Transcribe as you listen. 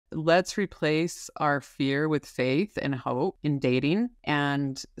let's replace our fear with faith and hope in dating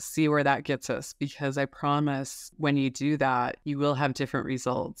and see where that gets us. Because I promise when you do that, you will have different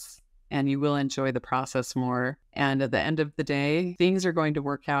results and you will enjoy the process more. And at the end of the day, things are going to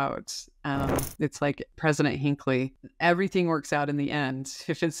work out. It's like President Hinckley, everything works out in the end.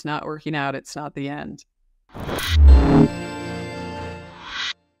 If it's not working out, it's not the end.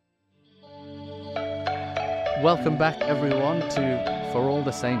 Welcome back, everyone, to For All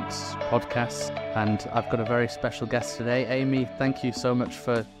the Saints podcast. And I've got a very special guest today. Amy, thank you so much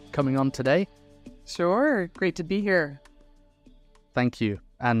for coming on today. Sure. Great to be here. Thank you.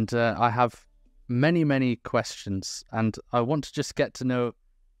 And I have many, many questions. And I want to just get to know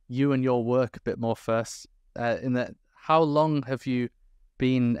you and your work a bit more first. How long have you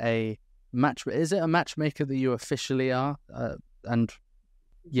been a matchmaker? Is it a matchmaker that you officially are?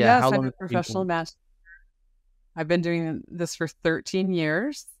 Yes, how long I'm a professional matchmaker. I've been doing this for 13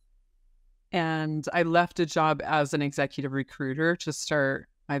 years, and I left a job as an executive recruiter to start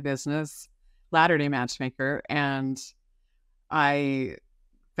my business, Latter-Day Matchmaker, and I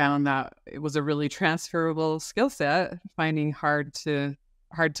found that it was a really transferable skill set, finding hard to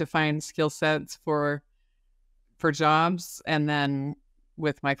find skill sets for jobs. And then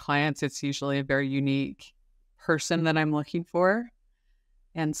with my clients, it's usually a very unique person that I'm looking for.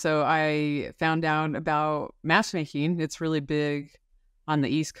 And so I found out about matchmaking. It's really big on the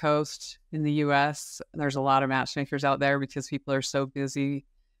East Coast in the US. There's a lot of matchmakers out there because people are so busy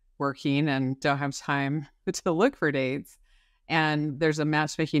working and don't have time to look for dates. And there's a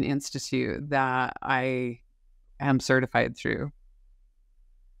matchmaking institute that I am certified through.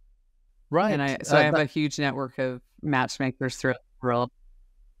 Right. And I have a huge network of matchmakers throughout the world.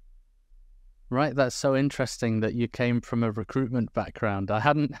 Right, that's so interesting that you came from a recruitment background.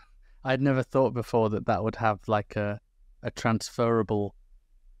 I'd never thought before that would have like a transferable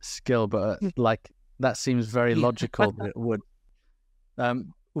skill, but like that seems very logical that it would.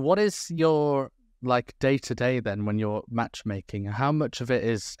 What is your like day to day then when you're matchmaking? How much of it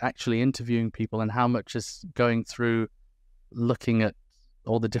is actually interviewing people, and how much is going through looking at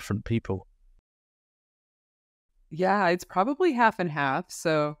all the different people? Yeah, it's probably half and half.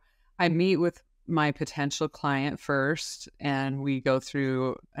 So I meet with my potential client first, and we go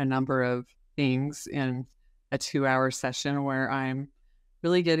through a number of things in a 2-hour session where I'm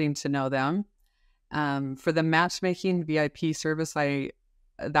really getting to know them. For the matchmaking VIP service,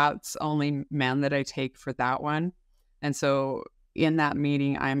 that's only men that I take for that one. And so in that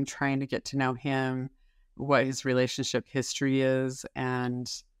meeting, I'm trying to get to know him, what his relationship history is, and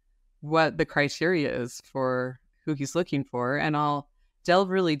what the criteria is for who he's looking for. And I'll delve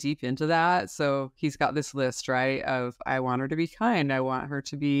really deep into that. So he's got this list, right, of I want her to be kind. I want her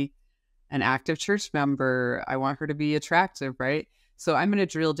to be an active church member. I want her to be attractive, right? So I'm going to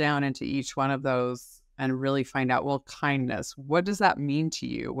drill down into each one of those and really find out, well, kindness, what does that mean to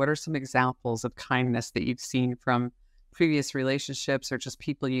you? What are some examples of kindness that you've seen from previous relationships or just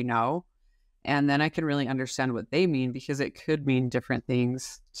people you know? And then I can really understand what they mean, because it could mean different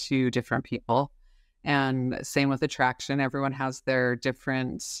things to different people. And same with attraction. Everyone has their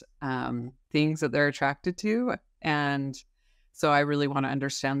different things that they're attracted to. And so I really want to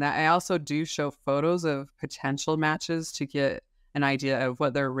understand that. I also do show photos of potential matches to get an idea of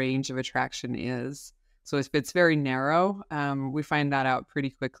what their range of attraction is. So if it's very narrow, we find that out pretty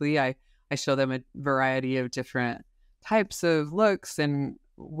quickly. I show them a variety of different types of looks and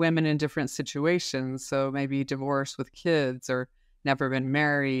women in different situations. So maybe divorced with kids or never been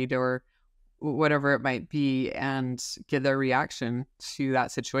married or whatever it might be, and get their reaction to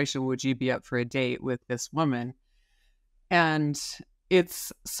that situation. Would you be up for a date with this woman? And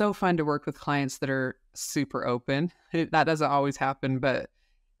it's so fun to work with clients that are super open. That doesn't always happen, but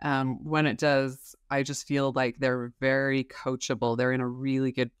when it does, I just feel like they're very coachable. They're in a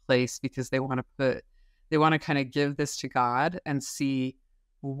really good place because they want to kind of give this to God and see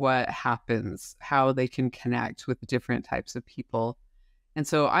what happens, how they can connect with different types of people. And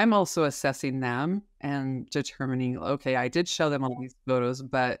so I'm also assessing them and determining, okay, I did show them all these photos,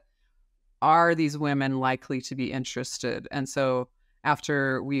 but are these women likely to be interested? And so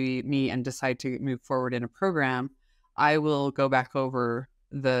after we meet and decide to move forward in a program, I will go back over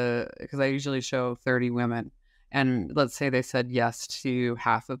because I usually show 30 women. And let's say they said yes to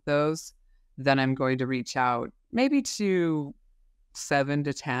half of those, then I'm going to reach out maybe to 7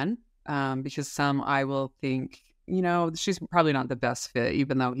 to 10, because some I will think, she's probably not the best fit,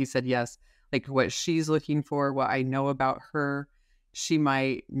 even though he said yes. Like what she's looking for, what I know about her, she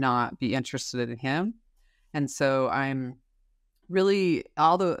might not be interested in him. And so I'm really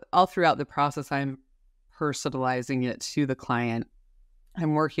all throughout the process, I'm personalizing it to the client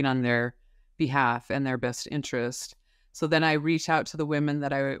I'm working on their behalf and their best interest. So then I reach out to the women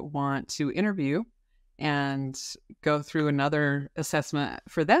that I want to interview and go through another assessment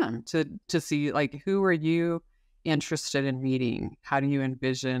for them to see, like, who are you interested in meeting? How do you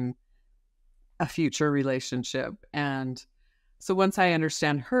envision a future relationship? And so once I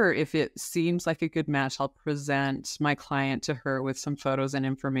understand her, if it seems like a good match, I'll present my client to her with some photos and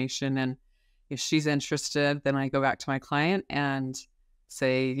information. And if she's interested, then I go back to my client and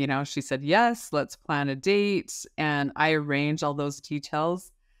say, she said, yes, let's plan a date. And I arrange all those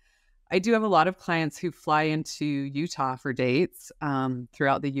details. I do have a lot of clients who fly into Utah for dates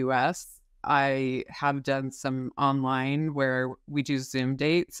throughout the US. I have done some online where we do Zoom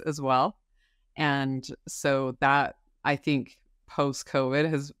dates as well. And so that, I think, post COVID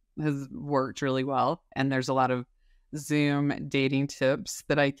has worked really well. And there's a lot of Zoom dating tips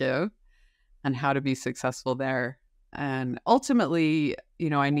that I give on how to be successful there. And ultimately,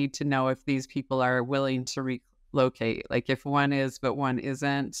 I need to know if these people are willing to relocate. Like, if one is, but one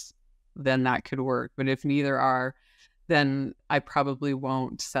isn't, then that could work. But if neither are, then I probably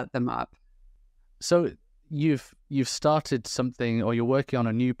won't set them up. So you've started something, or you're working on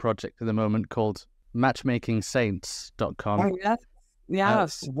a new project at the moment called matchmakingsaints.com. Oh, yes.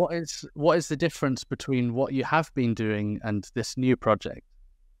 Yes. What is the difference between what you have been doing and this new project?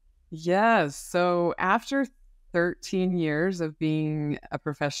 Yes. So after 13 years of being a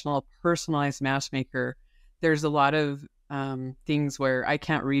professional personalized matchmaker, there's a lot of things where I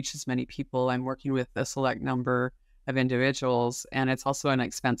can't reach as many people. I'm working with a select number of individuals, and it's also an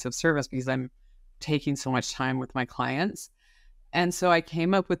expensive service because I'm taking so much time with my clients. And so I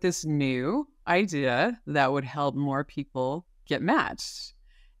came up with this new idea that would help more people get matched.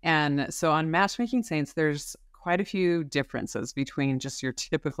 And so on Matchmaking Saints, there's quite a few differences between just your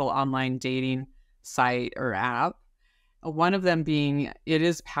typical online dating site or app. One of them being it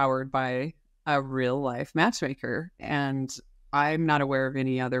is powered by a real life matchmaker. And I'm not aware of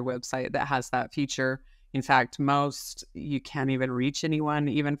any other website that has that feature. In fact, most you can't even reach anyone,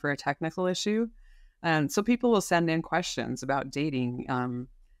 even for a technical issue. And so people will send in questions about dating, and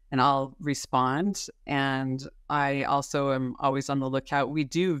I'll respond. And I also am always on the lookout. We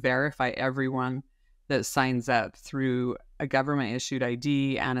do verify everyone that signs up through a government issued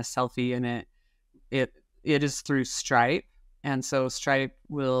ID and a selfie in it. It is through Stripe. And so Stripe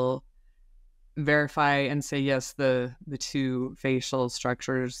will verify and say, yes, the two facial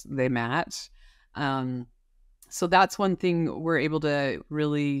structures, they match. So that's one thing we're able to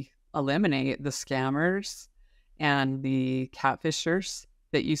really eliminate, the scammers and the catfishers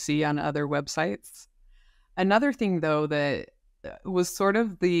that you see on other websites. Another thing, though, that was sort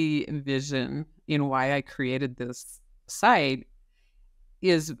of the vision in why I created this site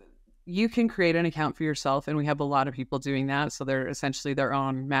is you can create an account for yourself, and we have a lot of people doing that. So they're essentially their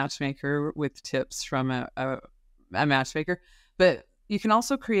own matchmaker with tips from a matchmaker. But you can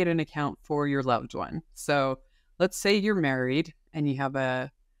also create an account for your loved one. So let's say you're married and you have a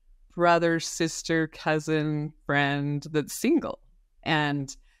brother, sister, cousin, friend that's single,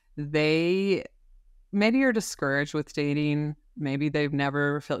 and they maybe are discouraged with dating. Maybe they've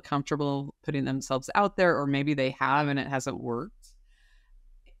never felt comfortable putting themselves out there, or maybe they have and it hasn't worked.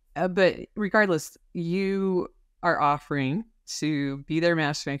 But regardless, you are offering to be their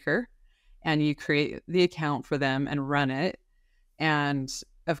matchmaker, and you create the account for them and run it. And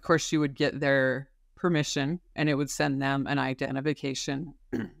of course, you would get their permission, and it would send them an identification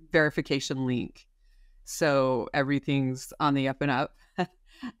verification link. So everything's on the up and up.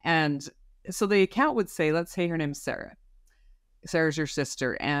 And so the account would say, let's say her name's Sarah. Sarah's your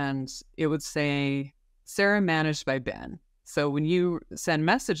sister. And it would say, Sarah managed by Ben. So when you send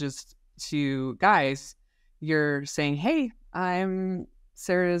messages to guys, you're saying, hey, I'm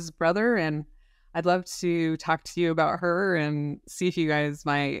Sarah's brother, and I'd love to talk to you about her and see if you guys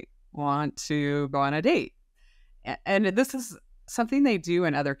might want to go on a date. And this is something they do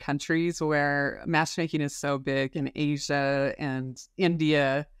in other countries where matchmaking is so big in Asia and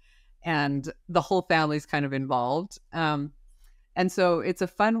India, and the whole family's kind of involved. And so it's a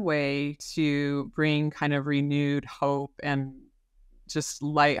fun way to bring kind of renewed hope and just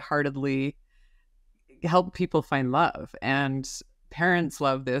lightheartedly help people find love. And parents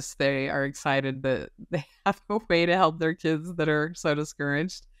love this. They are excited that they have a way to help their kids that are so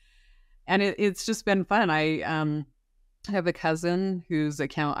discouraged. And it's just been fun. I have a cousin whose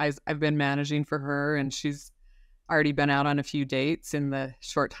account I've been managing for her, and she's already been out on a few dates in the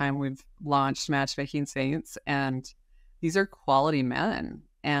short time we've launched Matchmaking Saints. And these are quality men.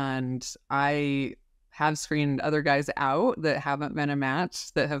 And I have screened other guys out that haven't been a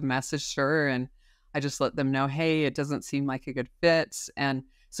match, that have messaged her. And I just let them know, hey, it doesn't seem like a good fit. And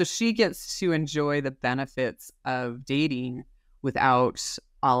so she gets to enjoy the benefits of dating without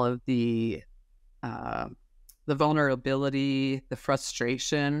all of uh, the vulnerability, the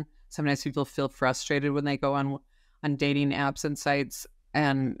frustration. Sometimes people feel frustrated when they go on dating apps and sites,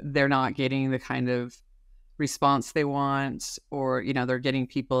 and they're not getting the kind of response they want, or they're getting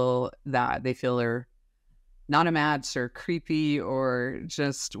people that they feel are not a match or creepy or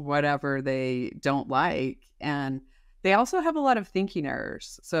just whatever they don't like. And they also have a lot of thinking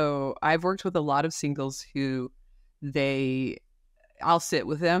errors. So I've worked with a lot of singles who I'll sit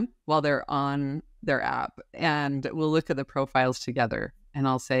with them while they're on their app, and we'll look at the profiles together, and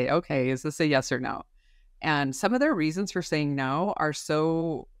I'll say, okay, is this a yes or no? And some of their reasons for saying no are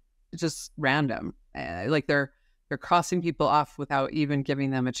so just random. Like they're crossing people off without even giving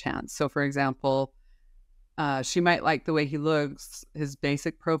them a chance. So for example, she might like the way he looks, his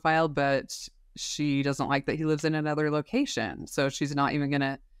basic profile, but she doesn't like that he lives in another location. So she's not even going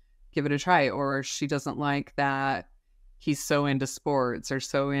to give it a try. Or she doesn't like that he's so into sports or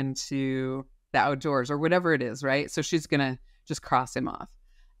so into the outdoors or whatever it is, right? So she's going to just cross him off.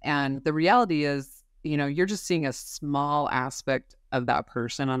 And the reality is, you're just seeing a small aspect of that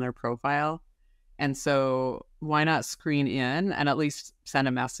person on their profile. And so why not screen in and at least send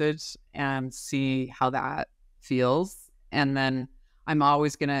a message and see how that feels? And then I'm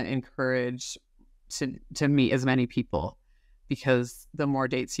always going to encourage to meet as many people, because the more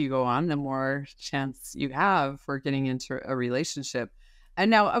dates you go on, the more chance you have for getting into a relationship.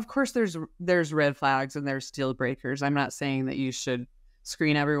 And now, of course, there's red flags and there's deal breakers. I'm not saying that you should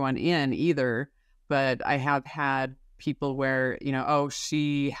screen everyone in either, but I have had people where, oh,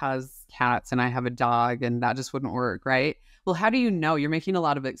 she has cats and I have a dog and that just wouldn't work, right? Well, how do you know? You're making a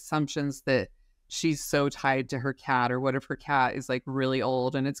lot of assumptions that she's so tied to her cat, or what if her cat is like really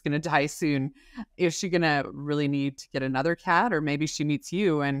old and it's going to die soon? Is she going to really need to get another cat? Or maybe she meets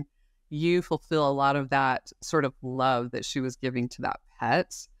you and you fulfill a lot of that sort of love that she was giving to that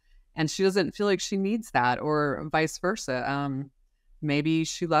pet, and she doesn't feel like she needs that, or vice versa. Maybe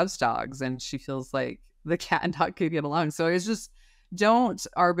she loves dogs and she feels like the cat and dog could get along. So it's just, don't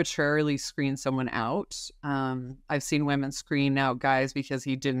arbitrarily screen someone out. I've seen women screen out guys because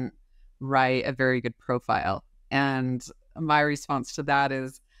he didn't write a very good profile. And my response to that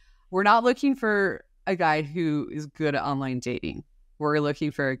is, we're not looking for a guy who is good at online dating. We're looking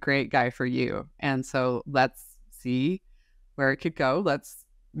for a great guy for you. And so let's see where it could go. Let's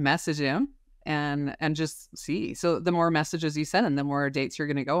message him and just see. So the more messages you send him, the more dates you're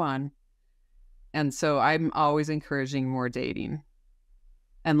going to go on. And so I'm always encouraging more dating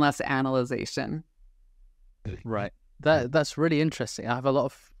and less analyzation. Right. That's really interesting. I have a lot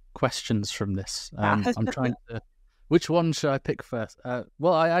of questions from this. I'm trying to. Which one should I pick first?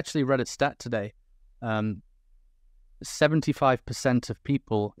 Well, I actually read a stat today. 75% of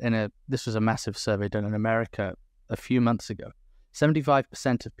people this was a massive survey done in America a few months ago.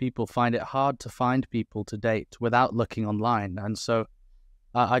 75% of people find it hard to find people to date without looking online. And so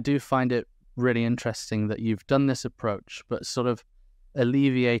I do find it really interesting that you've done this approach, but sort of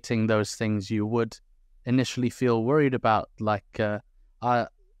alleviating those things you would initially feel worried about. Like I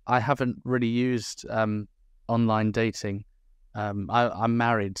haven't really used online dating. I'm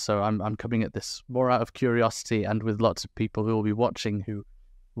married, so I'm coming at this more out of curiosity, and with lots of people who will be watching who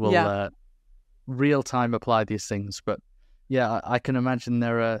will real time apply these things. But yeah, I can imagine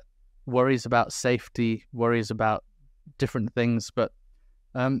there are worries about safety, worries about different things. But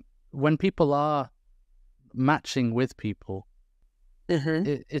when people are matching with people,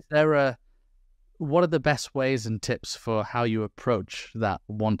 is there what are the best ways and tips for how you approach that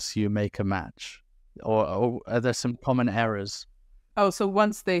once you make a match? Or are there some common errors? Oh, so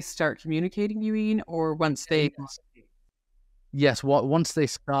once they start communicating, you mean, or once they... Yes, once they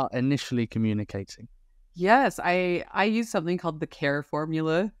start initially communicating. Yes, I use something called the CARE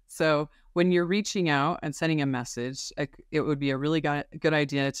formula. So when you're reaching out and sending a message, it would be a really good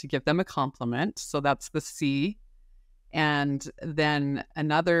idea to give them a compliment. So that's the C. And then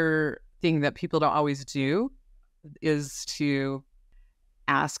another thing that people don't always do is to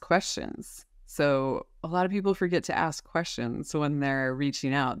ask questions. So a lot of people forget to ask questions when they're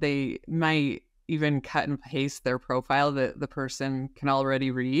reaching out. They might even cut and paste their profile that the person can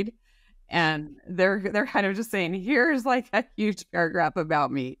already read. And they're kind of just saying, here's like a huge paragraph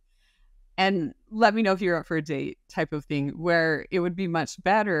about me, and let me know if you're up for a date type of thing, where it would be much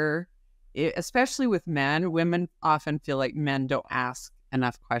better, especially with men. Women often feel like men don't ask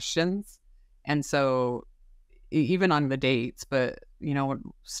enough questions. And so even on the dates, but,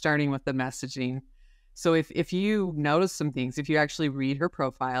 starting with the messaging, So if you notice some things, if you actually read her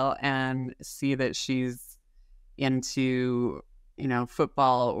profile and see that she's into,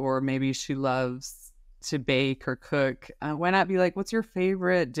 football, or maybe she loves to bake or cook, why not be like, what's your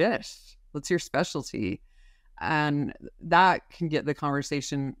favorite dish? What's your specialty? And that can get the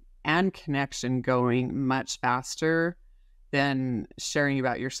conversation and connection going much faster than sharing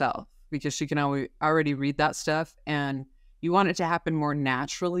about yourself, because she can already read that stuff, and you want it to happen more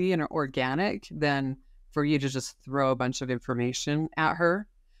naturally and organic than for you to just throw a bunch of information at her.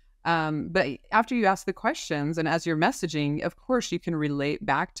 But after you ask the questions and as you're messaging, of course, you can relate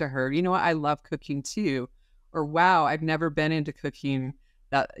back to her. You know what? I love cooking too. Or, wow, I've never been into cooking.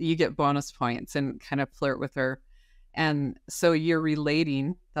 That you get bonus points, and kind of flirt with her. And so you're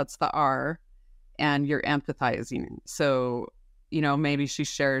relating, that's the R, and you're empathizing. So, maybe she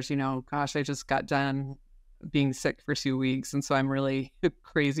shares, gosh, I just got done being sick for 2 weeks. And so I'm really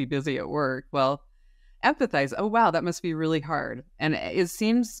crazy busy at work. Well, empathize. Oh, wow, that must be really hard. And it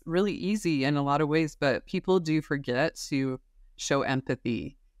seems really easy in a lot of ways, but people do forget to show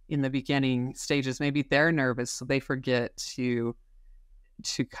empathy in the beginning stages. Maybe they're nervous, so they forget to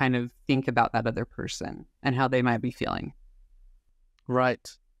kind of think about that other person and how they might be feeling. Right.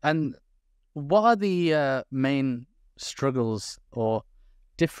 And what are the main struggles or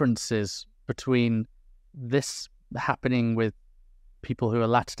differences between this happening with people who are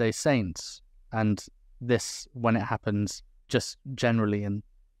Latter-day Saints and this when it happens just generally in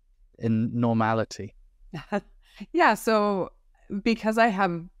normality? Yeah, so because I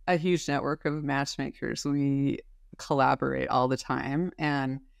have a huge network of matchmakers, we collaborate all the time.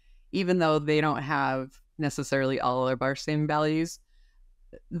 And even though they don't have necessarily all of our same values,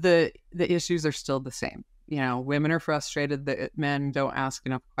 the issues are still the same. Women are frustrated that men don't ask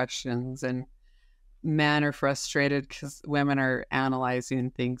enough questions, and men are frustrated because women are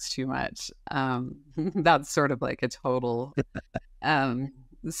analyzing things too much. That's sort of like a total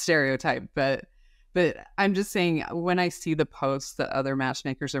stereotype, but I'm just saying, when I see the posts that other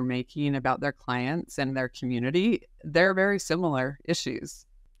matchmakers are making about their clients and their community, they're very similar issues.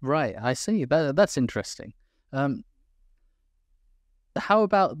 Right, I see. That's interesting. How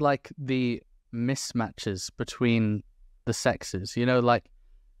about like the mismatches between the sexes?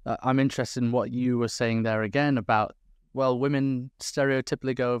 I'm interested in what you were saying there again about, well, women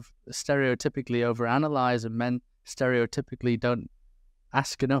stereotypically overanalyze, and men stereotypically don't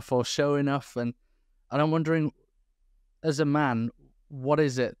ask enough or show enough. And I'm wondering, as a man, what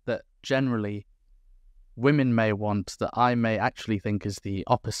is it that generally women may want that I may actually think is the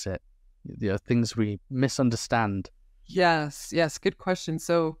opposite? Things we misunderstand. Yes, good question.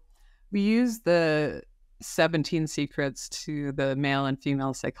 So we use the 17 Secrets to the Male and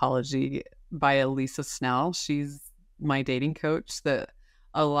Female Psychology by Elisa Snell. She's my dating coach that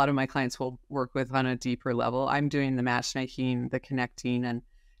a lot of my clients will work with on a deeper level. I'm doing the matchmaking, the connecting, and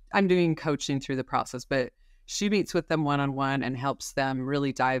I'm doing coaching through the process, but she meets with them one-on-one and helps them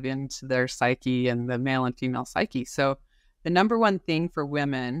really dive into their psyche and the male and female psyche. So the number one thing for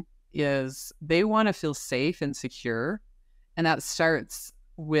women is they want to feel safe and secure. And that starts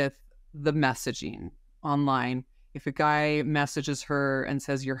with the messaging online. If a guy messages her and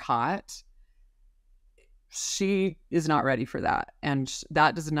says, "You're hot," she is not ready for that. And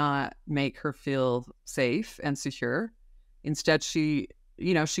that does not make her feel safe and secure. Instead, she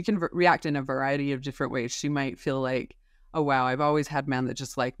can react in a variety of different ways. She might feel like, oh, wow, I've always had men that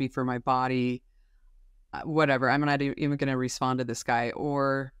just like me for my body. Whatever, I'm not even going to respond to this guy.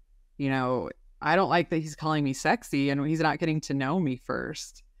 Or, I don't like that he's calling me sexy and he's not getting to know me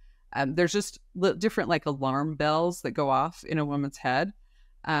first. There's just different like alarm bells that go off in a woman's head.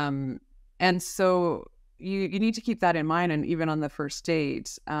 And so you need to keep that in mind. And even on the first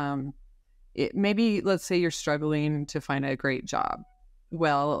date, maybe let's say you're struggling to find a great job.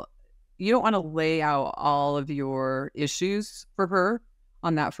 Well, you don't want to lay out all of your issues for her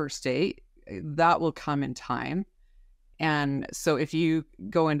on that first date. That will come in time. And so if you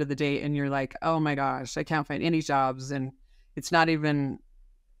go into the date and you're like, oh my gosh, I can't find any jobs and it's not even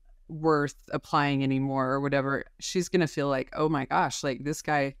worth applying anymore or whatever, she's going to feel like, oh my gosh, like this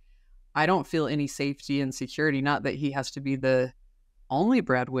guy, I don't feel any safety and security. Not that he has to be the only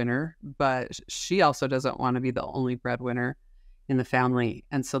breadwinner, but she also doesn't want to be the only breadwinner in the family.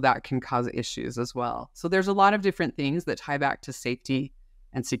 And so that can cause issues as well. So there's a lot of different things that tie back to safety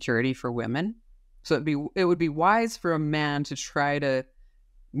and security for women. So it would be wise for a man to try to,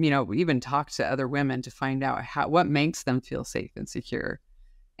 even talk to other women to find out what makes them feel safe and secure.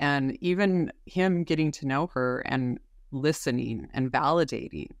 And even him getting to know her and listening and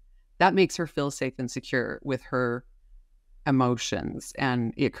validating, that makes her feel safe and secure with her emotions,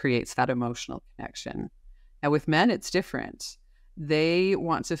 and it creates that emotional connection. And with men, it's different. They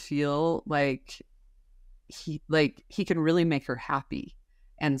want to feel like he can really make her happy.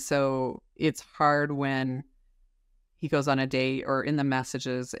 And so it's hard when he goes on a date or in the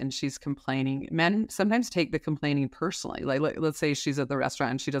messages and she's complaining. Men sometimes take the complaining personally. Like, let's say she's at the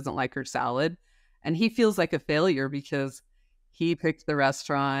restaurant and she doesn't like her salad, and he feels like a failure because he picked the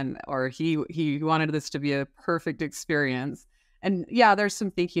restaurant, or he wanted this to be a perfect experience. And yeah, there's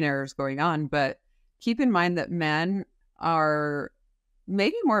some thinking errors going on, but keep in mind that men are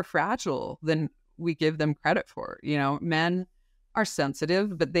maybe more fragile than we give them credit for. You know, men are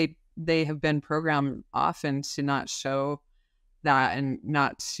sensitive, but they have been programmed often to not show that and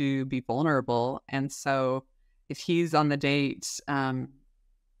not to be vulnerable. And so if he's on the date,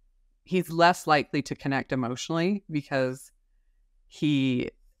 he's less likely to connect emotionally because he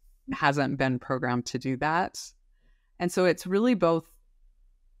hasn't been programmed to do that. And so it's really both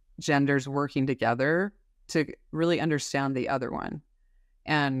genders working together to really understand the other one.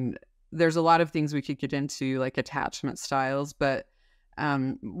 And there's a lot of things we could get into, like attachment styles, but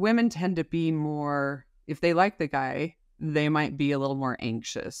women tend to be more, if they like the guy, they might be a little more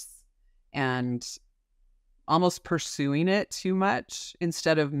anxious and almost pursuing it too much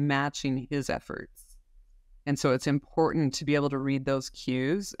instead of matching his efforts. And so it's important to be able to read those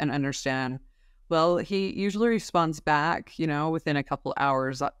cues and understand, well, he usually responds back, you know, within a couple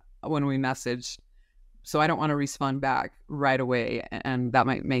hours when we message. So I don't want to respond back right away. And that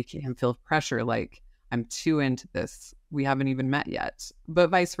might make him feel pressure, like I'm too into this. We haven't even met yet.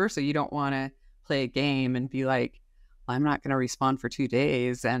 But vice versa, you don't want to play a game and be like, I'm not going to respond for 2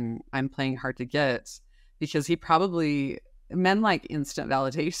 days and I'm playing hard to get, because men like instant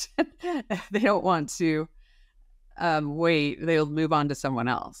validation. They don't want to wait. They'll move on to someone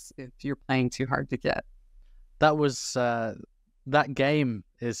else if you're playing too hard to get. That was that game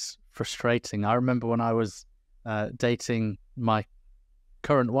is frustrating. I remember when I was dating my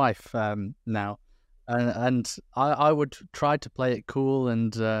current wife now, and I would try to play it cool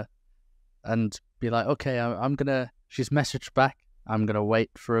and be like, okay, I'm gonna. She's messaged back. I'm gonna wait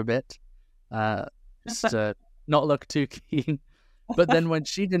for a bit, just not look too keen. But then when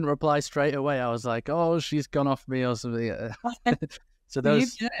she didn't reply straight away, I was like, oh, she's gone off me or something. So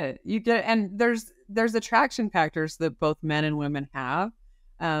those you get it. And there's attraction factors that both men and women have.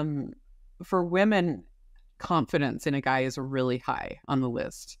 For women, confidence in a guy is really high on the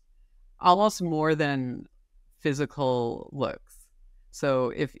list, almost more than physical looks.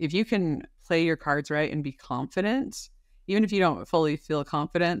 So if you can play your cards right and be confident, even if you don't fully feel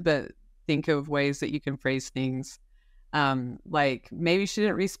confident, but think of ways that you can phrase things. Like maybe she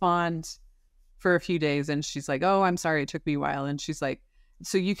didn't respond for a few days and she's like, oh, I'm sorry, it took me a while. And she's like,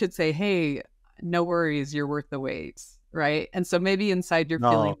 so you could say, hey, no worries, you're worth the wait, right? And so maybe inside you're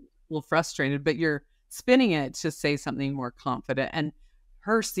feeling a little frustrated, but you're spinning it to say something more confident. And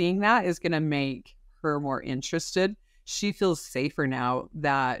her seeing that is going to make her more interested. She feels safer now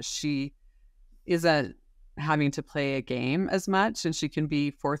that she isn't having to play a game as much, and she can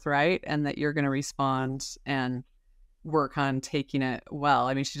be forthright, and that you're going to respond and work on taking it well.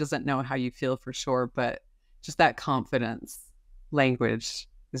 I mean, she doesn't know how you feel for sure, but just that confidence language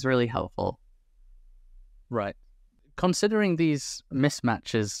is really helpful. Right. Considering these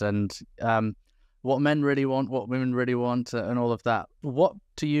mismatches and what men really want, what women really want, and all of that, what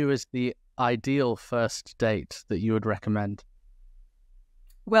to you is the ideal first date that you would recommend?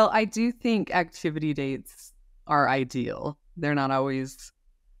 Well, I do think activity dates are ideal. They're not always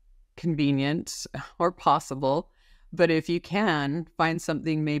convenient or possible. But if you can find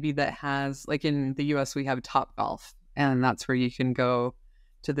something maybe that has, like in the US, we have Topgolf, and that's where you can go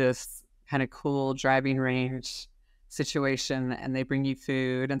to this kind of cool driving range situation and they bring you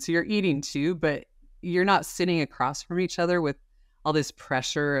food. And so you're eating too, but you're not sitting across from each other with all this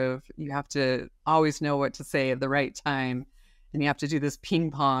pressure of you have to always know what to say at the right time. And you have to do this ping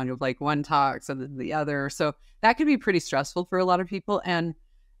pong of like one talks and then the other. So that can be pretty stressful for a lot of people. And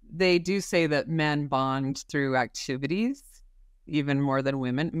they do say that men bond through activities even more than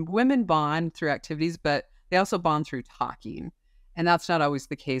women. Women bond through activities, but they also bond through talking. And that's not always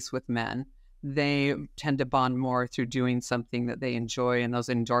the case with men. They tend to bond more through doing something that they enjoy, and those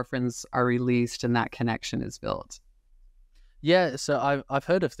endorphins are released and that connection is built. Yeah, so I've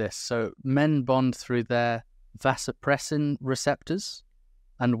heard of this. So men bond through their vasopressin receptors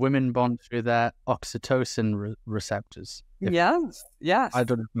and women bond through their oxytocin receptors. Yes. I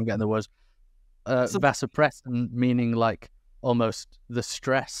don't know if I'm getting the words. Vasopressin meaning like almost the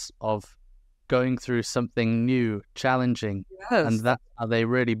stress of going through something new, challenging, Yes. and that's how they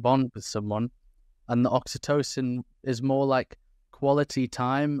really bond with someone. and the oxytocin is more like quality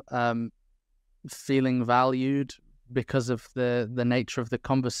time, feeling valued because of the nature of the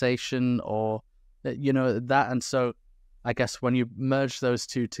conversation, or that. And so I guess when you merge those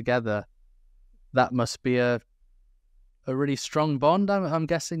two together, that must be a really strong bond. I'm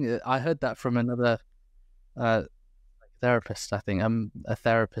guessing. I heard that from another therapist, I think. I'm a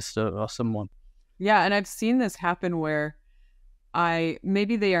therapist or someone. Yeah, and I've seen this happen where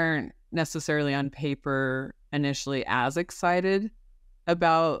maybe they aren't necessarily on paper initially as excited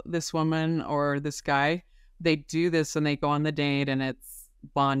about this woman or this guy. They do this and they go on the date and it's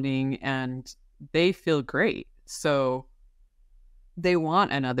bonding and they feel great. So they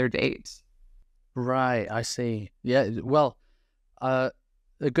want another date. Right, I see. Yeah, well, a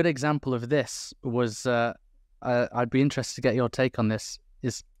good example of this was, I'd be interested to get your take on this,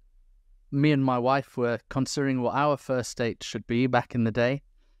 is me and my wife were considering what our first date should be back in the day.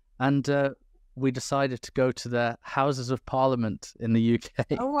 And we decided to go to the Houses of Parliament in the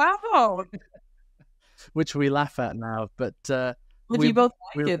UK. Oh, wow. Which we laugh at now. But you both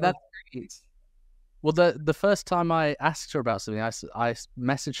like it. That's great. Well, the first time I asked her about something, I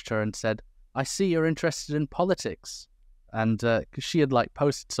messaged her and said, I see you're interested in politics. And cause she had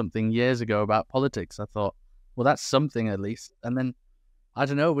posted something years ago about politics. I thought, well, that's something at least. And then, I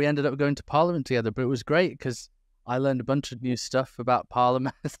don't know, we ended up going to Parliament together. But it was great because I learned a bunch of new stuff about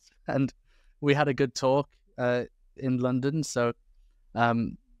Parliament and we had a good talk in London. So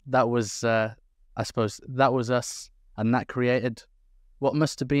that was, I suppose, that was us. And that created what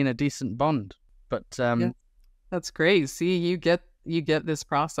must have been a decent bond. But yeah, that's great. See, you get this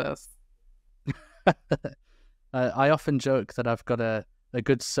process. I often joke that I've got a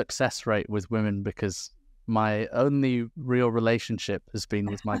good success rate with women because my only real relationship has been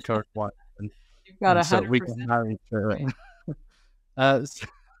with my current wife. You've got 100%. So we got married through it.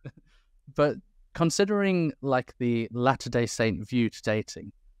 But considering the Latter-day Saint view to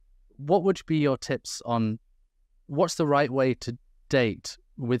dating, what would be your tips on what's the right way to date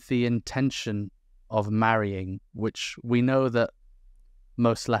with the intention of marrying, which we know that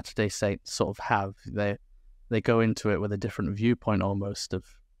most Latter-day Saints sort of have? They go into it with a different viewpoint almost of,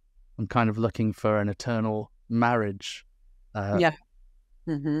 I'm kind of looking for an eternal marriage. Yeah.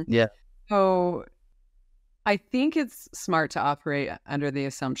 Mm-hmm. Yeah. So I think it's smart to operate under the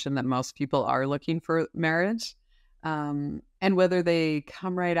assumption that most people are looking for marriage. And whether they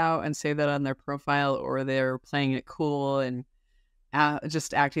come right out and say that on their profile or they're playing it cool and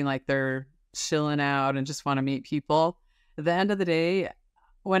just acting like they're chilling out and just want to meet people, at the end of the day,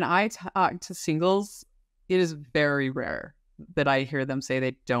 when I talk to singles, it is very rare that I hear them say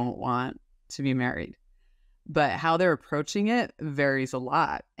they don't want to be married. But how they're approaching it varies a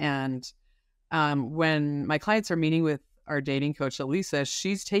lot. And when my clients are meeting with our dating coach, Elisa,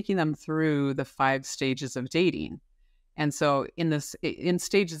 she's taking them through the 5 stages of dating. And so in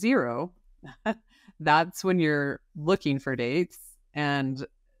stage 0, that's when you're looking for dates. And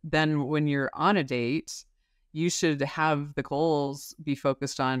then when you're on a date, you should have the goals be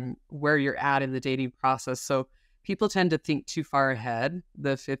focused on where you're at in the dating process. So people tend to think too far ahead,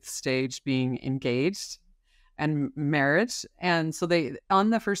 the 5th stage being engaged and marriage. And so on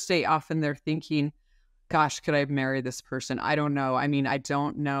the first date, often they're thinking, gosh, could I marry this person? I don't know. I mean, I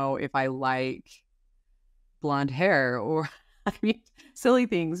don't know if I like blonde hair or, silly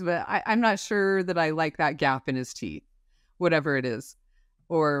things, but I'm not sure that I like that gap in his teeth, whatever it is,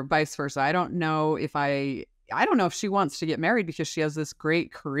 or vice versa. I don't know if she wants to get married because she has this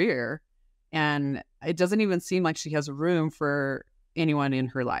great career and it doesn't even seem like she has room for anyone in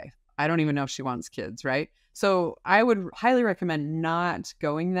her life. I don't even know if she wants kids, right? So I would highly recommend not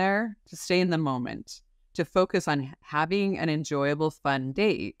going there, to stay in the moment, to focus on having an enjoyable, fun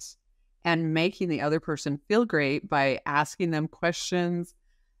date and making the other person feel great by asking them questions,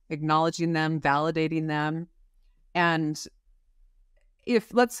 acknowledging them, validating them. And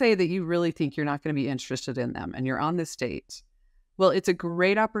if, let's say that you really think you're not going to be interested in them and you're on this date, well, it's a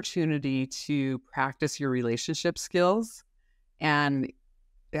great opportunity to practice your relationship skills. And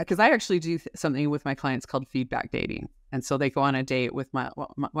because I actually do something with my clients called feedback dating. And so they go on a date with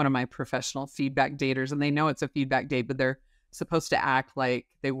one of my professional feedback daters, and they know it's a feedback date, but they're supposed to act like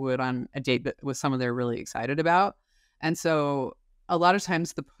they would on a date with someone they're really excited about. And so a lot of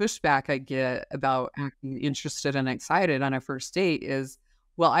times the pushback I get about acting interested and excited on a first date is,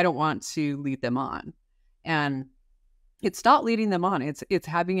 well, I don't want to lead them on. And it's not leading them on. It's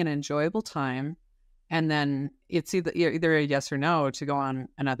having an enjoyable time. And then it's either a yes or no to go on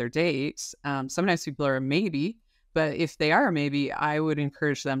another date. Sometimes people are a maybe, but if they are a maybe, I would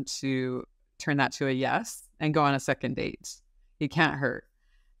encourage them to turn that to a yes and go on a second date. It can't hurt.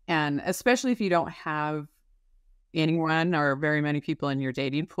 And especially if you don't have anyone or very many people in your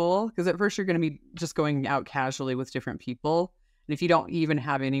dating pool, because at first you're going to be just going out casually with different people. And if you don't even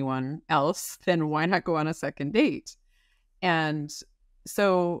have anyone else, then why not go on a second date? And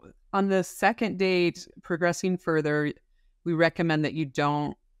so on the second date, progressing further, we recommend that you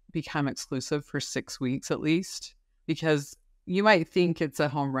don't become exclusive for 6 weeks at least, because you might think it's a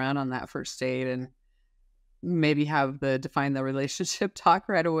home run on that first date and maybe have the define the relationship talk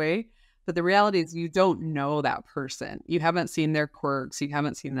right away. But the reality is you don't know that person. You haven't seen their quirks. You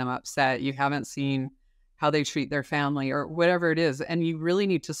haven't seen them upset. You haven't seen how they treat their family or whatever it is. And you really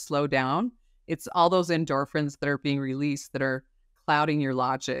need to slow down. It's all those endorphins that are being released that are clouding your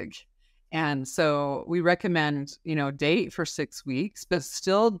logic. And so we recommend, date for 6 weeks, but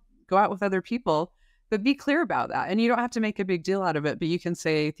still go out with other people, but be clear about that. And you don't have to make a big deal out of it, but you can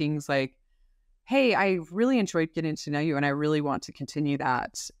say things like, hey, I really enjoyed getting to know you and I really want to continue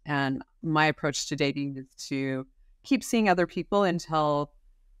that. And my approach to dating is to keep seeing other people until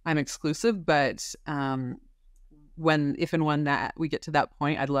I'm exclusive. But if and when that we get to that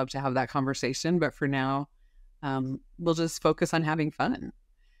point, I'd love to have that conversation. But for now, we'll just focus on having fun.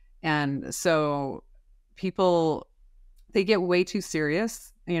 And so people, they get way too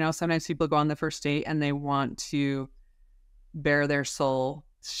serious. Sometimes people go on the first date and they want to bare their soul,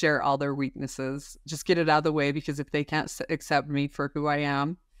 share all their weaknesses, just get it out of the way, because if they can't accept me for who I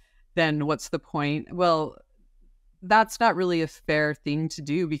am, then what's the point? Well, that's not really a fair thing to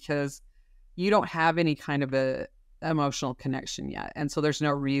do, because you don't have any kind of a emotional connection yet. And so there's no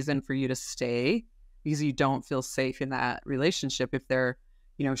reason for you to stay, because you don't feel safe in that relationship if they're,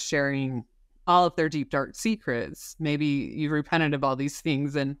 sharing all of their deep, dark secrets. Maybe you've repented of all these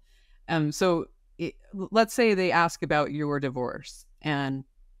things. And let's say they ask about your divorce and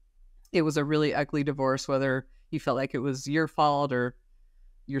it was a really ugly divorce, whether you felt like it was your fault or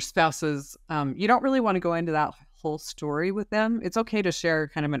your spouse's. You don't really want to go into that whole story with them. It's okay to share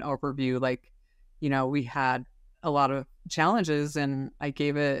kind of an overview, like, we had a lot of challenges and I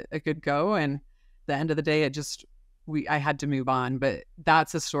gave it a good go. And at the end of the day, I had to move on. But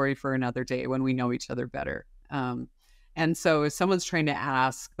that's a story for another day when we know each other better. And so if someone's trying to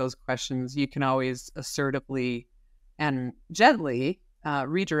ask those questions, you can always assertively and gently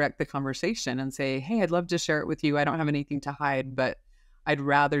redirect the conversation and say, hey, I'd love to share it with you. I don't have anything to hide, but I'd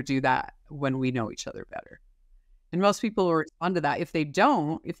rather do that when we know each other better. And most people will respond to that. If they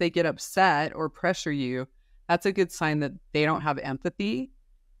don't, if they get upset or pressure you, that's a good sign that they don't have empathy,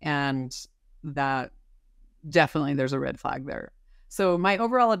 and that definitely there's a red flag there. So my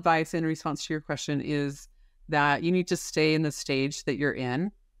overall advice in response to your question is that you need to stay in the stage that you're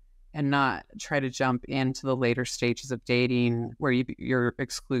in and not try to jump into the later stages of dating where you're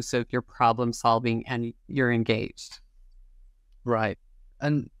exclusive, you're problem solving, and you're engaged. Right.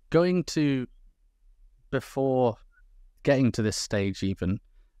 And going to before getting to this stage even,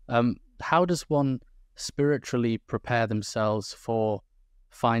 how does one spiritually prepare themselves for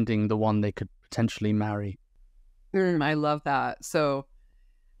finding the one they could potentially marry? I love that. So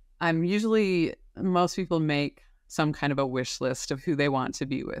most people make some kind of a wish list of who they want to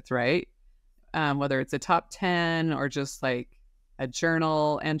be with, right? Whether it's a top 10 or just like a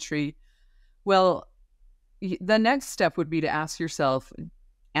journal entry. Well, the next step would be to ask yourself,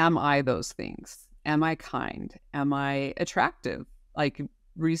 am I those things? Am I kind? Am I attractive? Like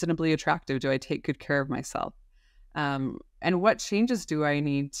reasonably attractive? Do I take good care of myself? And what changes do I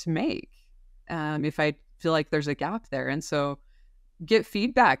need to make if I feel like there's a gap there? And so get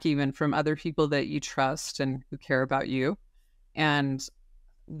feedback even from other people that you trust and who care about you. And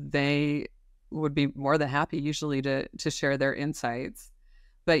they would be more than happy usually to share their insights.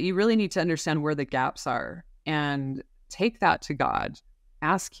 But you really need to understand where the gaps are and take that to God.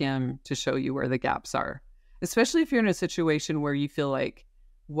 Ask him to show you where the gaps are, especially if you're in a situation where you feel like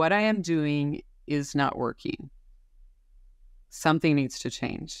what I am doing is not working. Something needs to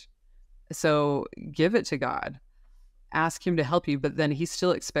change. So give it to God. Ask him to help you, but then he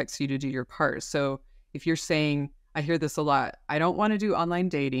still expects you to do your part. So if you're saying, I hear this a lot, I don't want to do online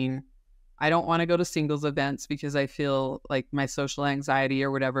dating. I don't want to go to singles events because I feel like my social anxiety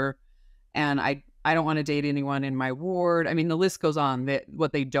or whatever. And I don't want to date anyone in my ward. I mean, the list goes on, that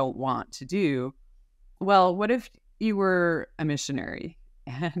what they don't want to do. Well, what if you were a missionary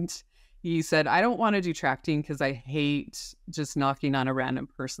and you said, I don't want to do tracting because I hate just knocking on a random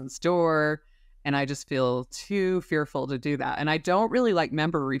person's door. And I just feel too fearful to do that. And I don't really like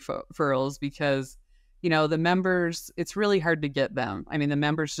member referrals because, the members, it's really hard to get them. I mean, the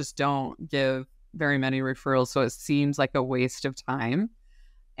members just don't give very many referrals. So it seems like a waste of time.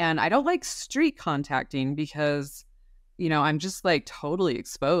 And I don't like street contacting because, I'm just like totally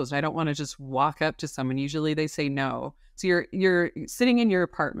exposed. I don't want to just walk up to someone. Usually they say no. So you're sitting in your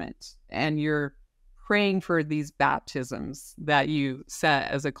apartment and you're praying for these baptisms that you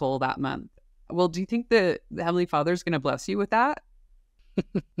set as a goal that month. Well, do you think that the Heavenly Father is going to bless you with that?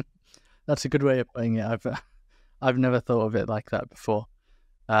 That's a good way of putting it. I've never thought of it like that before.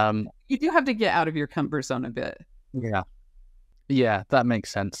 You do have to get out of your comfort zone a bit. Yeah. Yeah, that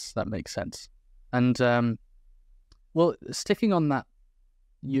makes sense. That makes sense. And well, sticking on that,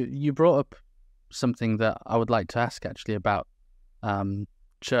 you brought up something that I would like to ask actually about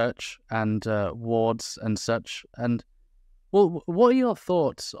church and wards and such. And well, what are your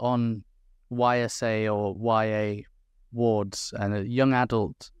thoughts on YSA or YA wards and young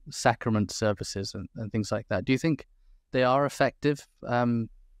adult sacrament services and things like that? Do you think they are effective? Are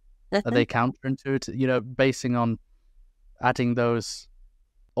they counterintuitive? Basing on adding those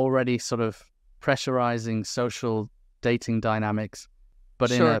already sort of pressurizing social dating dynamics,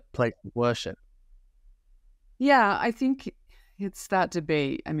 but in Sure. a place of worship. Yeah, I think it's that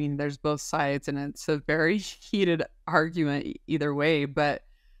debate. I mean, there's both sides, and it's a very heated argument either way. But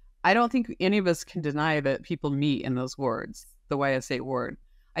I don't think any of us can deny that people meet in those wards, the YSA ward.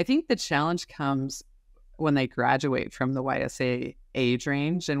 I think the challenge comes when they graduate from the YSA age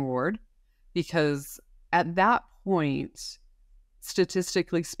range and ward, because at that point,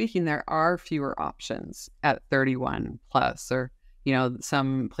 statistically speaking, there are fewer options at 31 plus, or,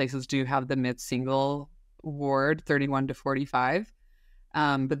 some places do have the mid-single ward, 31 to 45.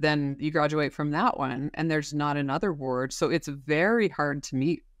 But then you graduate from that one and there's not another ward. So it's very hard to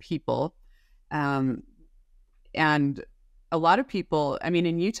meet people. And a lot of people, I mean,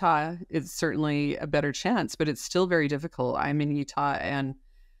 in Utah, it's certainly a better chance, but it's still very difficult. I'm in Utah and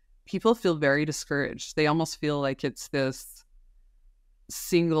people feel very discouraged. They almost feel like it's this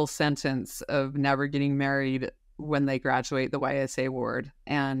single sentence of never getting married when they graduate the YSA ward.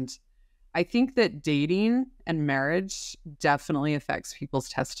 And I think that dating and marriage definitely affects people's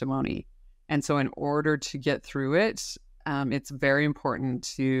testimony. And so in order to get through it, it's very important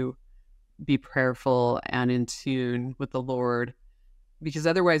to be prayerful and in tune with the Lord, because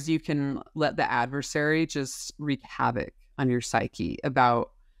otherwise you can let the adversary just wreak havoc on your psyche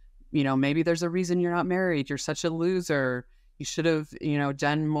about, maybe there's a reason you're not married. You're such a loser. You should have,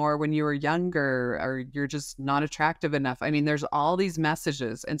 done more when you were younger, or you're just not attractive enough. I mean, there's all these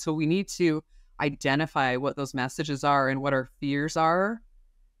messages. And so we need to identify what those messages are and what our fears are.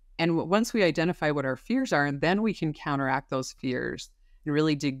 And once we identify what our fears are, and then we can counteract those fears and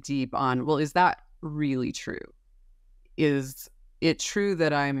really dig deep on, well, is that really true? Is it true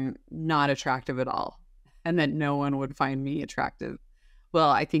that I'm not attractive at all and that no one would find me attractive? Well,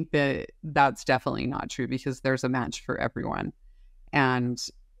 I think that that's definitely not true, because there's a match for everyone. And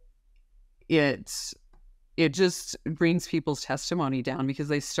it just brings people's testimony down, because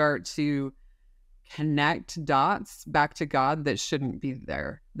they start to connect dots back to God that shouldn't be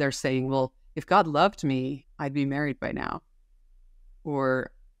there. They're saying, well, if God loved me, I'd be married by now.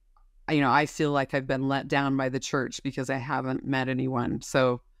 Or, I feel like I've been let down by the church because I haven't met anyone,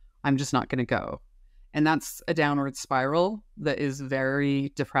 so I'm just not going to go. And that's a downward spiral that is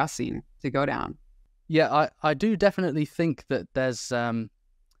very depressing to go down. Yeah, I do definitely think that there's, when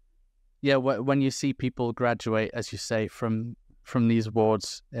you see people graduate, as you say, from these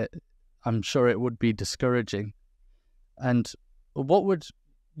wards, I'm sure it would be discouraging. And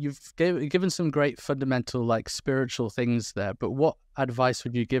you've given some great fundamental, like, spiritual things there, but what advice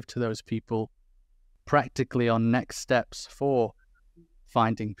would you give to those people practically on next steps for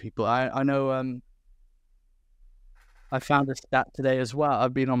finding people? I know, I found a stat today as well.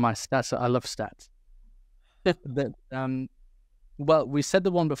 I've been on my stats. I love stats. That well, we said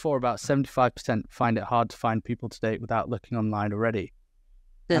the one before about 75% find it hard to find people to date without looking online already.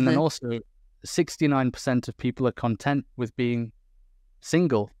 And then also 69% of people are content with being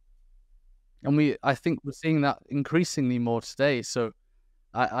single. And I think we're seeing that increasingly more today. So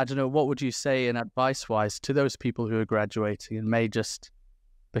I don't know, what would you say in advice-wise to those people who are graduating and may just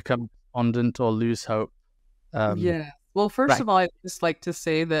become despondent or lose hope? Yeah. Well, first of all, I'd just like to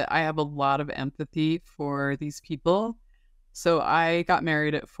say that I have a lot of empathy for these people. So I got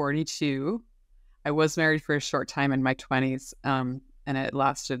married at 42. I was married for a short time in my 20s, and it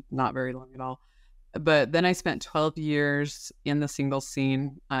lasted not very long at all. But then I spent 12 years in the single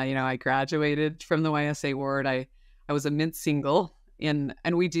scene. I graduated from the YSA ward. I was a mid-single, and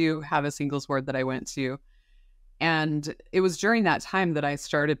we do have a singles ward that I went to. And it was during that time that I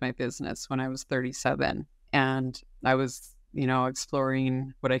started my business when I was 37. And I was,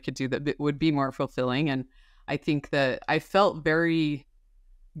 exploring what I could do that would be more fulfilling. And I think that I felt very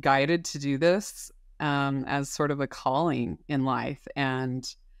guided to do this. as sort of a calling in life. And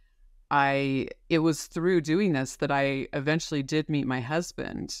it was through doing this that I eventually did meet my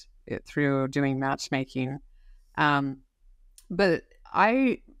husband, through doing matchmaking. Um, but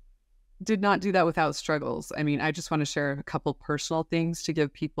I did not do that without struggles. I mean, I just want to share a couple personal things to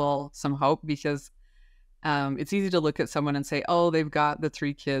give people some hope, because it's easy to look at someone and say, oh, they've got the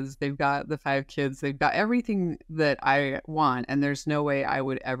 3 kids, they've got the 5 kids, they've got everything that I want, and there's no way I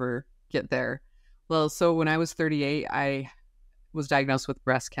would ever get there. Well, so when I was 38, I was diagnosed with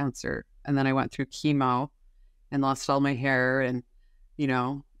breast cancer, and then I went through chemo and lost all my hair and, you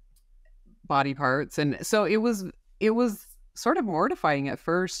know, body parts. And so it was sort of mortifying at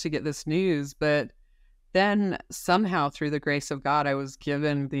first to get this news, but then somehow through the grace of God, I was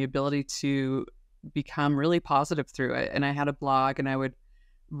given the ability to become really positive through it. And I had a blog, and I would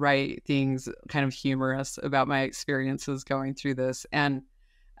write things kind of humorous about my experiences going through this. And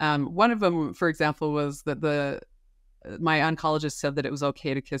one of them, for example, was that my oncologist said that it was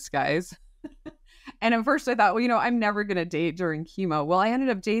okay to kiss guys. And at first I thought, well, I'm never going to date during chemo. Well, I ended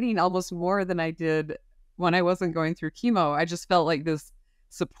up dating almost more than I did when I wasn't going through chemo. I just felt like this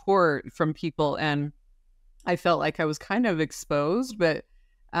support from people, and I felt like I was kind of exposed, but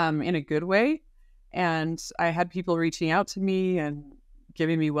in a good way. And I had people reaching out to me and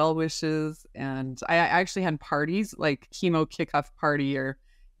giving me well wishes. And I actually had parties like chemo kickoff party, or,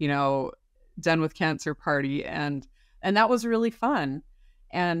 done with cancer party. And that was really fun.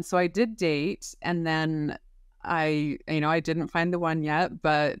 And so I did date, and then I didn't find the one yet,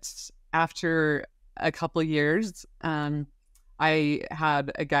 but after a couple years, I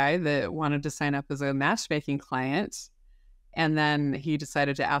had a guy that wanted to sign up as a matchmaking client, and then he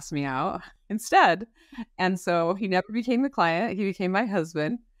decided to ask me out instead. And so he never became the client. He became my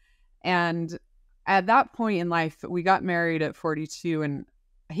husband. And at that point in life, we got married at 42, and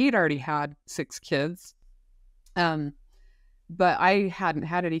he'd already had 6 kids. But I hadn't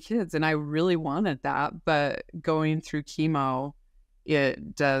had any kids, and I really wanted that. But going through chemo,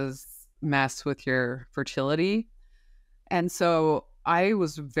 it does mess with your fertility. And so I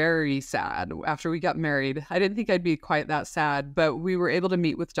was very sad after we got married. I didn't think I'd be quite that sad, but we were able to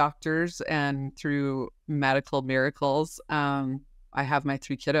meet with doctors, and through medical miracles, I have my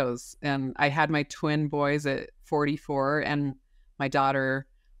 3 kiddos. And I had my twin boys at 44, and my daughter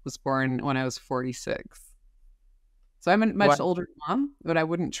was born when I was 46. So I'm a much older mom, but I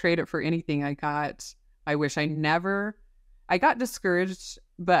wouldn't trade it for anything. I got discouraged,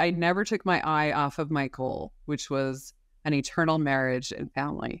 but I never took my eye off of my goal, which was an eternal marriage and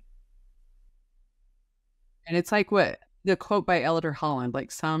family. And it's like what the quote by Elder Holland,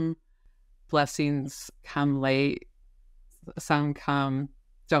 like, some blessings come late, some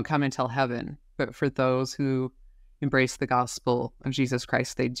don't come until heaven, but for those who embrace the gospel of Jesus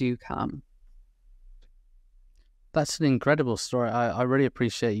Christ, they do come. That's an incredible story. I really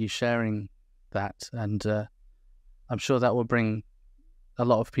appreciate you sharing that. And I'm sure that will bring a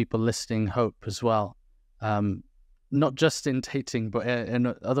lot of people listening hope as well. Not just in dating, but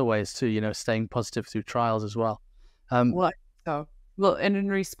in other ways too, staying positive through trials as well. Well, and in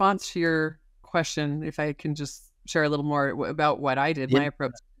response to your question, if I can just share a little more about what I did, my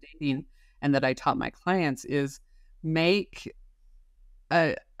approach to dating, and that I taught my clients, is make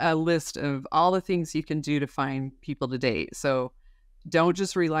a list of all the things you can do to find people to date. So don't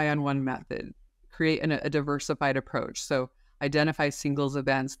just rely on one method. Create a diversified approach. So identify singles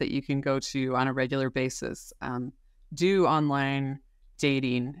events that you can go to on a regular basis. Do online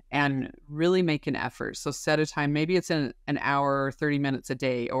dating, and really make an effort. So set a time. Maybe it's an hour or 30 minutes a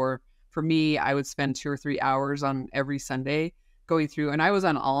day. Or for me, I would spend 2 or 3 hours on every Sunday going through. And I was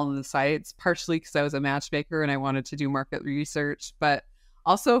on all of the sites, partially because I was a matchmaker and I wanted to do market research, but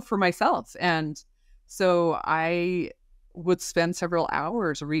also for myself. And so I would spend several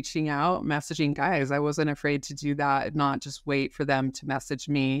hours reaching out, messaging guys. I wasn't afraid to do that, not just wait for them to message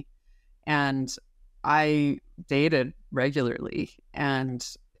me. And I dated regularly, and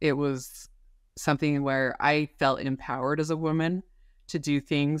it was something where I felt empowered as a woman to do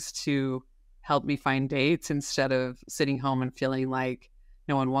things to help me find dates, instead of sitting home and feeling like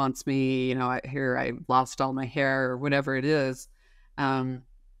no one wants me. I lost all my hair or whatever it is.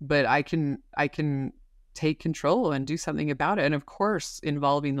 But I can take control and do something about it. And of course,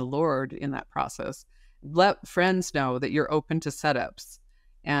 involving the Lord in that process. Let friends know that you're open to setups.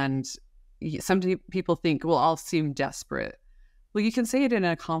 And some people think, well, I'll seem desperate. Well, you can say it in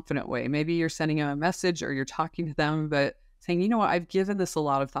a confident way. Maybe you're sending them a message, or you're talking to them, but saying, what, I've given this a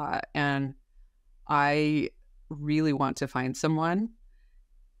lot of thought, and I really want to find someone.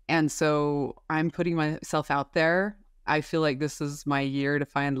 And so I'm putting myself out there. I feel like this is my year to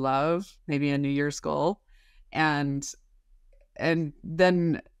find love, maybe a New Year's goal. And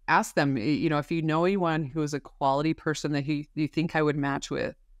then ask them, if you know anyone who is a quality person that you think I would match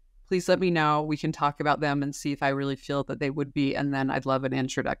with, please let me know. We can talk about them and see if I really feel that they would be. And then I'd love an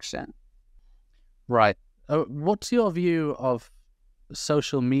introduction. Right. What's your view of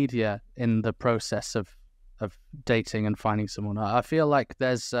social media in the process of dating and finding someone? I feel like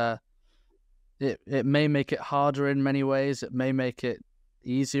there's it may make it harder in many ways. It may make it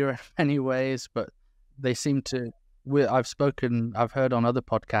easier in many ways, but they seem to. I've heard on other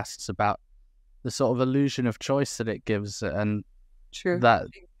podcasts about the sort of illusion of choice that it gives, and True. that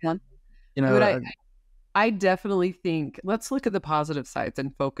Yeah. you know. But I definitely think let's look at the positive sides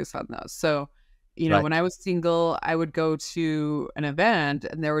and focus on those. So, Right. when I was single, I would go to an event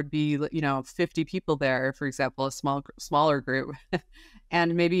and there would be 50 people there, for example, a smaller group,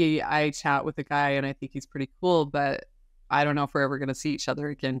 and maybe I chat with a guy and I think he's pretty cool, but I don't know if we're ever going to see each other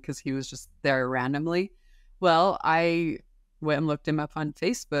again because he was just there randomly. Well, I went and looked him up on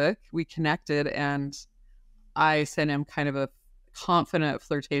Facebook. We connected and I sent him kind of a confident,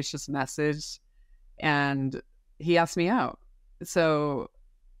 flirtatious message and he asked me out. So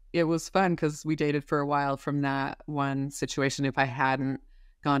it was fun because we dated for a while from that one situation. If I hadn't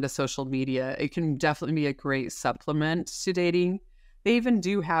gone to social media, it can definitely be a great supplement to dating. They even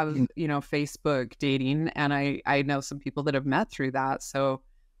do have, Facebook dating, and I know some people that have met through that. So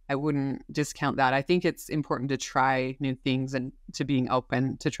I wouldn't discount that. I think it's important to try new things and to being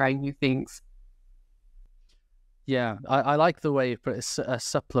open to trying new things. Yeah, I like the way you put it, a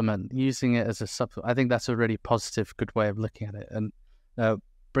supplement, using it as a supplement. I think that's a really positive, good way of looking at it. And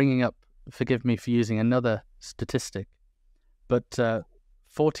bringing up, forgive me for using another statistic, but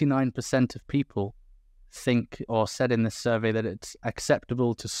 49% of people think or said in this survey that it's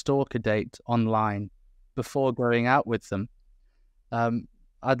acceptable to stalk a date online before going out with them.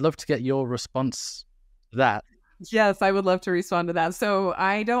 I'd love to get your response to that. Yes, I would love to respond to that. So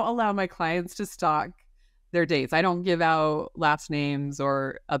I don't allow my clients to stalk their dates. I don't give out last names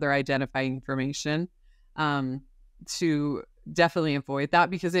or other identifying information to definitely avoid that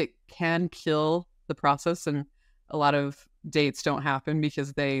because it can kill the process. And a lot of dates don't happen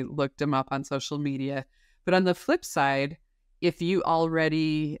because they looked them up on social media. But on the flip side, if you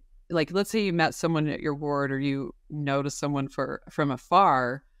already, like, let's say you met someone at your ward or you noticed someone from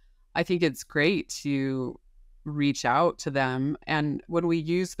afar, I think it's great to reach out to them. And when we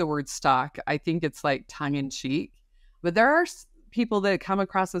use the word stalk, I think it's like tongue in cheek, but there are people that come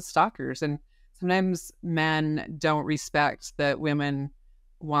across as stalkers, and sometimes men don't respect that women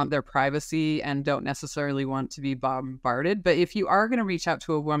want their privacy and don't necessarily want to be bombarded. But if you are going to reach out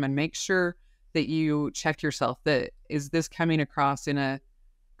to a woman, make sure that you check yourself, that is this coming across in a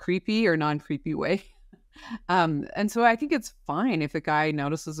creepy or non-creepy way? And so I think it's fine if a guy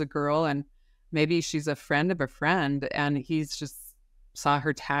notices a girl and maybe she's a friend of a friend and he's just saw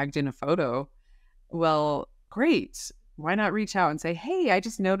her tagged in a photo. Well, great. Why not reach out and say, hey, I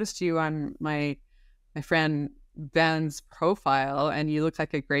just noticed you on my friend Ben's profile and you look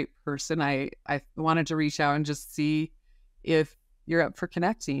like a great person. I wanted to reach out and just see if you're up for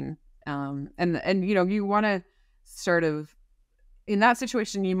connecting. And you want to sort of, in that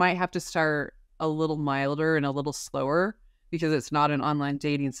situation, you might have to start a little milder and a little slower because it's not an online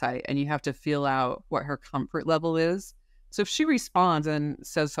dating site and you have to feel out what her comfort level is. So if she responds and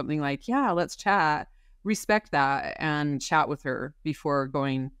says something like, yeah, let's chat, respect that and chat with her before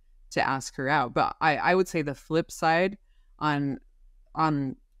going to ask her out. But I would say the flip side on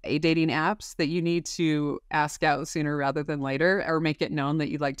a dating apps that you need to ask out sooner rather than later or make it known that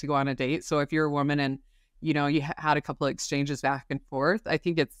you'd like to go on a date. So if you're a woman and you had a couple of exchanges back and forth, I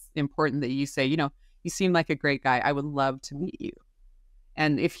think it's important that you say, you seem like a great guy. I would love to meet you.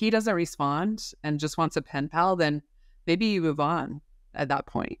 And if he doesn't respond and just wants a pen pal, then maybe you move on at that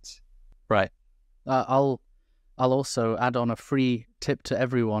point. Right. I'll also add on a free tip to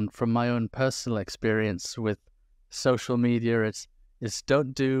everyone from my own personal experience with social media. Is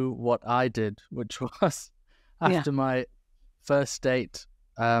don't do what I did, which was after my first date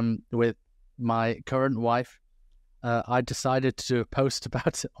with my current wife, I decided to do a post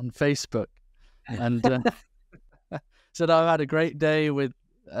about it on Facebook and said I've had a great day with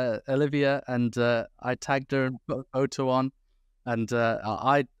Olivia, and I tagged her and put a photo on, and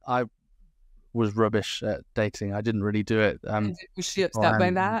I was rubbish at dating. I didn't really do it. Was she upset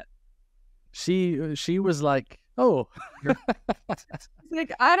by that? She was like, oh.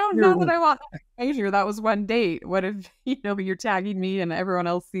 Like, I don't know that I want exposure. That was one date. What if you're tagging me and everyone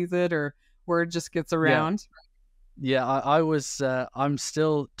else sees it, or word just gets around? Yeah, I was. I'm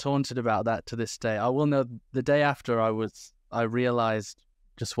still taunted about that to this day. I will know the day after I realized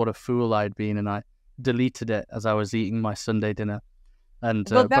just what a fool I'd been, and I deleted it as I was eating my Sunday dinner. And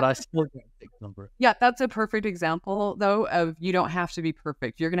Well, but I still get a big number. yeah, that's a perfect example, though, of you don't have to be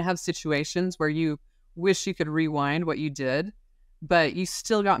perfect. You're going to have situations where you wish you could rewind what you did, but you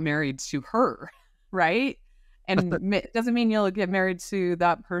still got married to her, right? And it doesn't mean you'll get married to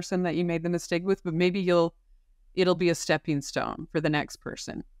that person that you made the mistake with, but maybe it'll be a stepping stone for the next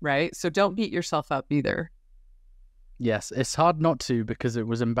person, right? So don't beat yourself up either. Yes, it's hard not to because it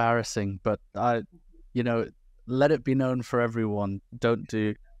was embarrassing, but you know, let it be known for everyone. Don't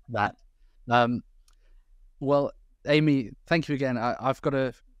do that. Um, well, Amy, thank you again. I've got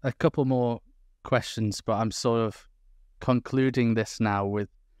a couple more questions, but I'm sort of concluding this now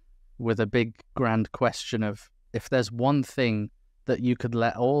with a big grand question of if there's one thing that you could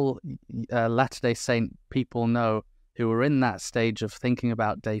let all Latter-day Saint people know who are in that stage of thinking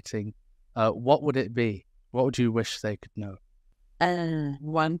about dating, what would it be? What would you wish they could know?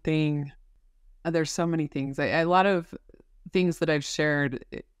 One thing, there's so many things. A lot of things that I've shared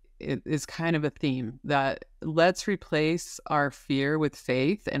it is kind of a theme that let's replace our fear with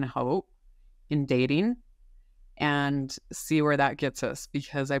faith and hope in dating and see where that gets us.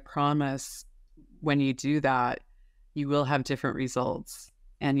 Because I promise when you do that, you will have different results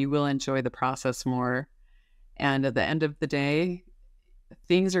and you will enjoy the process more. And at the end of the day,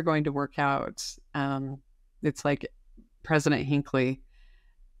 things are going to work out. It's like President Hinckley,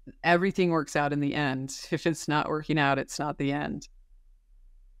 everything works out in the end. If it's not working out, it's not the end.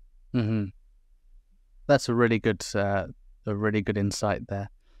 Mm-hmm. That's a really good insight there.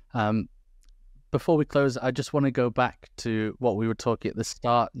 Before we close, I just want to go back to what we were talking at the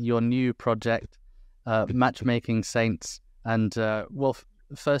start, your new project, Matchmaking Saints. And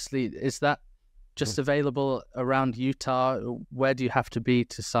firstly, is that just available around Utah? Where do you have to be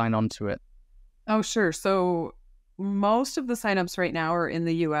to sign on to it? Oh, sure. So most of the signups right now are in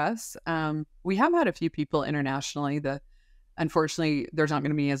the US. We have had a few people internationally. Unfortunately, there's not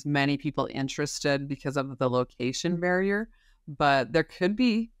going to be as many people interested because of the location barrier, but there could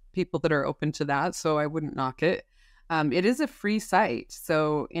be people that are open to that, so I wouldn't knock it. It is a free site,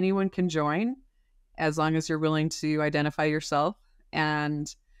 so anyone can join as long as you're willing to identify yourself.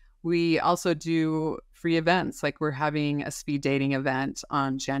 And we also do free events, like we're having a speed dating event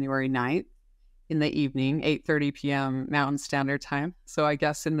on January 9th in the evening, 8:30 p.m. Mountain Standard Time. So I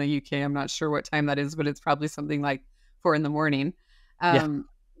guess in the UK, I'm not sure what time that is, but it's probably something like 4 a.m. Yeah.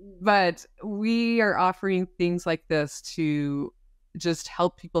 But we are offering things like this to just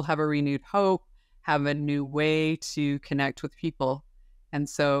help people have a renewed hope, have a new way to connect with people. And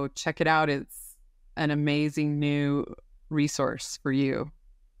so check it out. It's an amazing new resource for you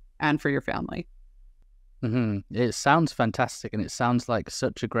and for your family. Mm-hmm. It sounds fantastic, and it sounds like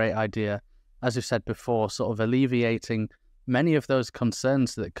such a great idea. As you said before, sort of alleviating many of those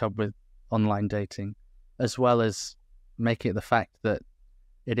concerns that come with online dating, as well as making it the fact that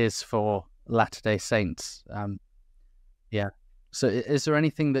it is for Latter-day Saints. Yeah. So is there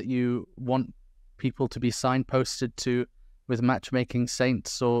anything that you want people to be signposted to with Matchmaking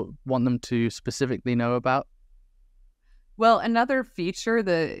Saints or want them to specifically know about? Well, another feature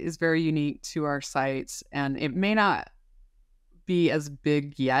that is very unique to our site, and it may not be as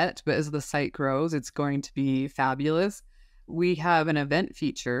big yet, but as the site grows, it's going to be fabulous. We have an event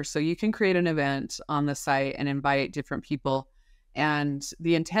feature, so you can create an event on the site and invite different people. And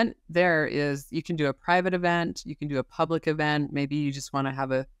the intent there is you can do a private event, you can do a public event. Maybe you just want to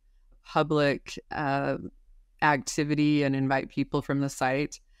have a public activity and invite people from the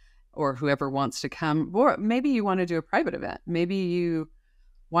site or whoever wants to come. Or maybe you want to do a private event. Maybe you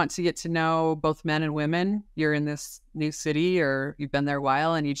want to get to know both men and women. You're in this new city or you've been there a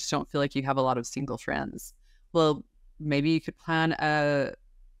while and you just don't feel like you have a lot of single friends. Well, maybe you could plan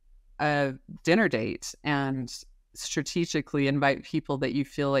a dinner date and strategically invite people that you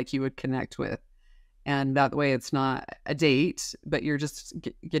feel like you would connect with. And that way it's not a date, but you're just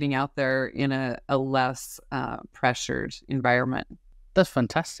getting out there in a less pressured environment. That's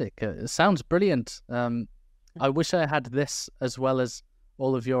fantastic. It sounds brilliant. I wish I had this as well as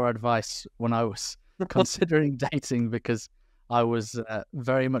all of your advice when I was considering dating, because I was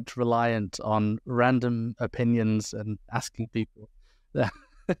very much reliant on random opinions and asking people.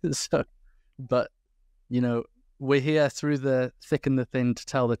 So, but, we're here through the thick and the thin to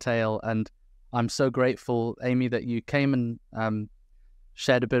tell the tale. And I'm so grateful, Amy, that you came and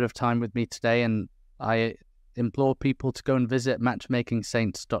shared a bit of time with me today. And I implore people to go and visit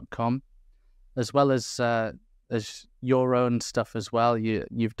matchmakingsaints.com, as well as as your own stuff as well.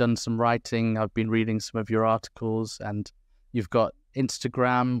 You've done some writing. I've been reading some of your articles, and you've got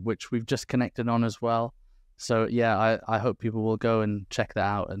Instagram, which we've just connected on as well. So yeah, I hope people will go and check that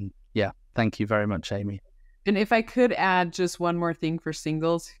out. And yeah, thank you very much, Amy. And if I could add just one more thing for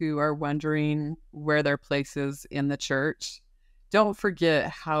singles who are wondering where their place is in the church, don't forget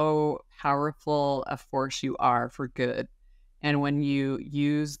how powerful a force you are for good. And when you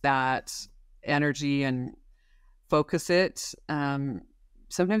use that energy and focus it,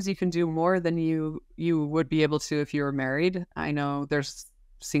 sometimes you can do more than you would be able to if you were married. I know there's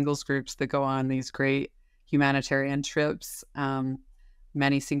singles groups that go on these great humanitarian trips.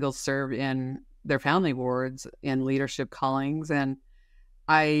 Many singles serve in their family wards in leadership callings. And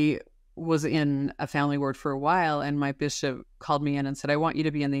I was in a family ward for a while, and my bishop called me in and said, I want you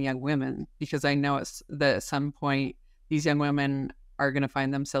to be in the young women, because I know that at some point these young women are going to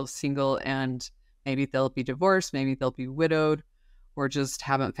find themselves single, and maybe they'll be divorced, maybe they'll be widowed, or just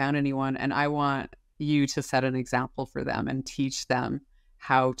haven't found anyone. And I want you to set an example for them and teach them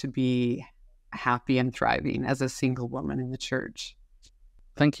how to be happy and thriving as a single woman in the church.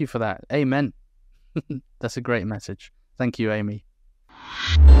 Thank you for that. Amen. That's a great message. Thank you, Amy.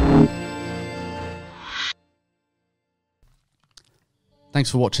 Thanks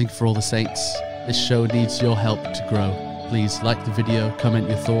for watching For All the Saints. This show needs your help to grow. Please like the video, comment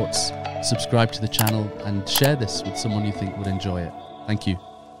your thoughts, subscribe to the channel, and share this with someone you think would enjoy it. Thank you.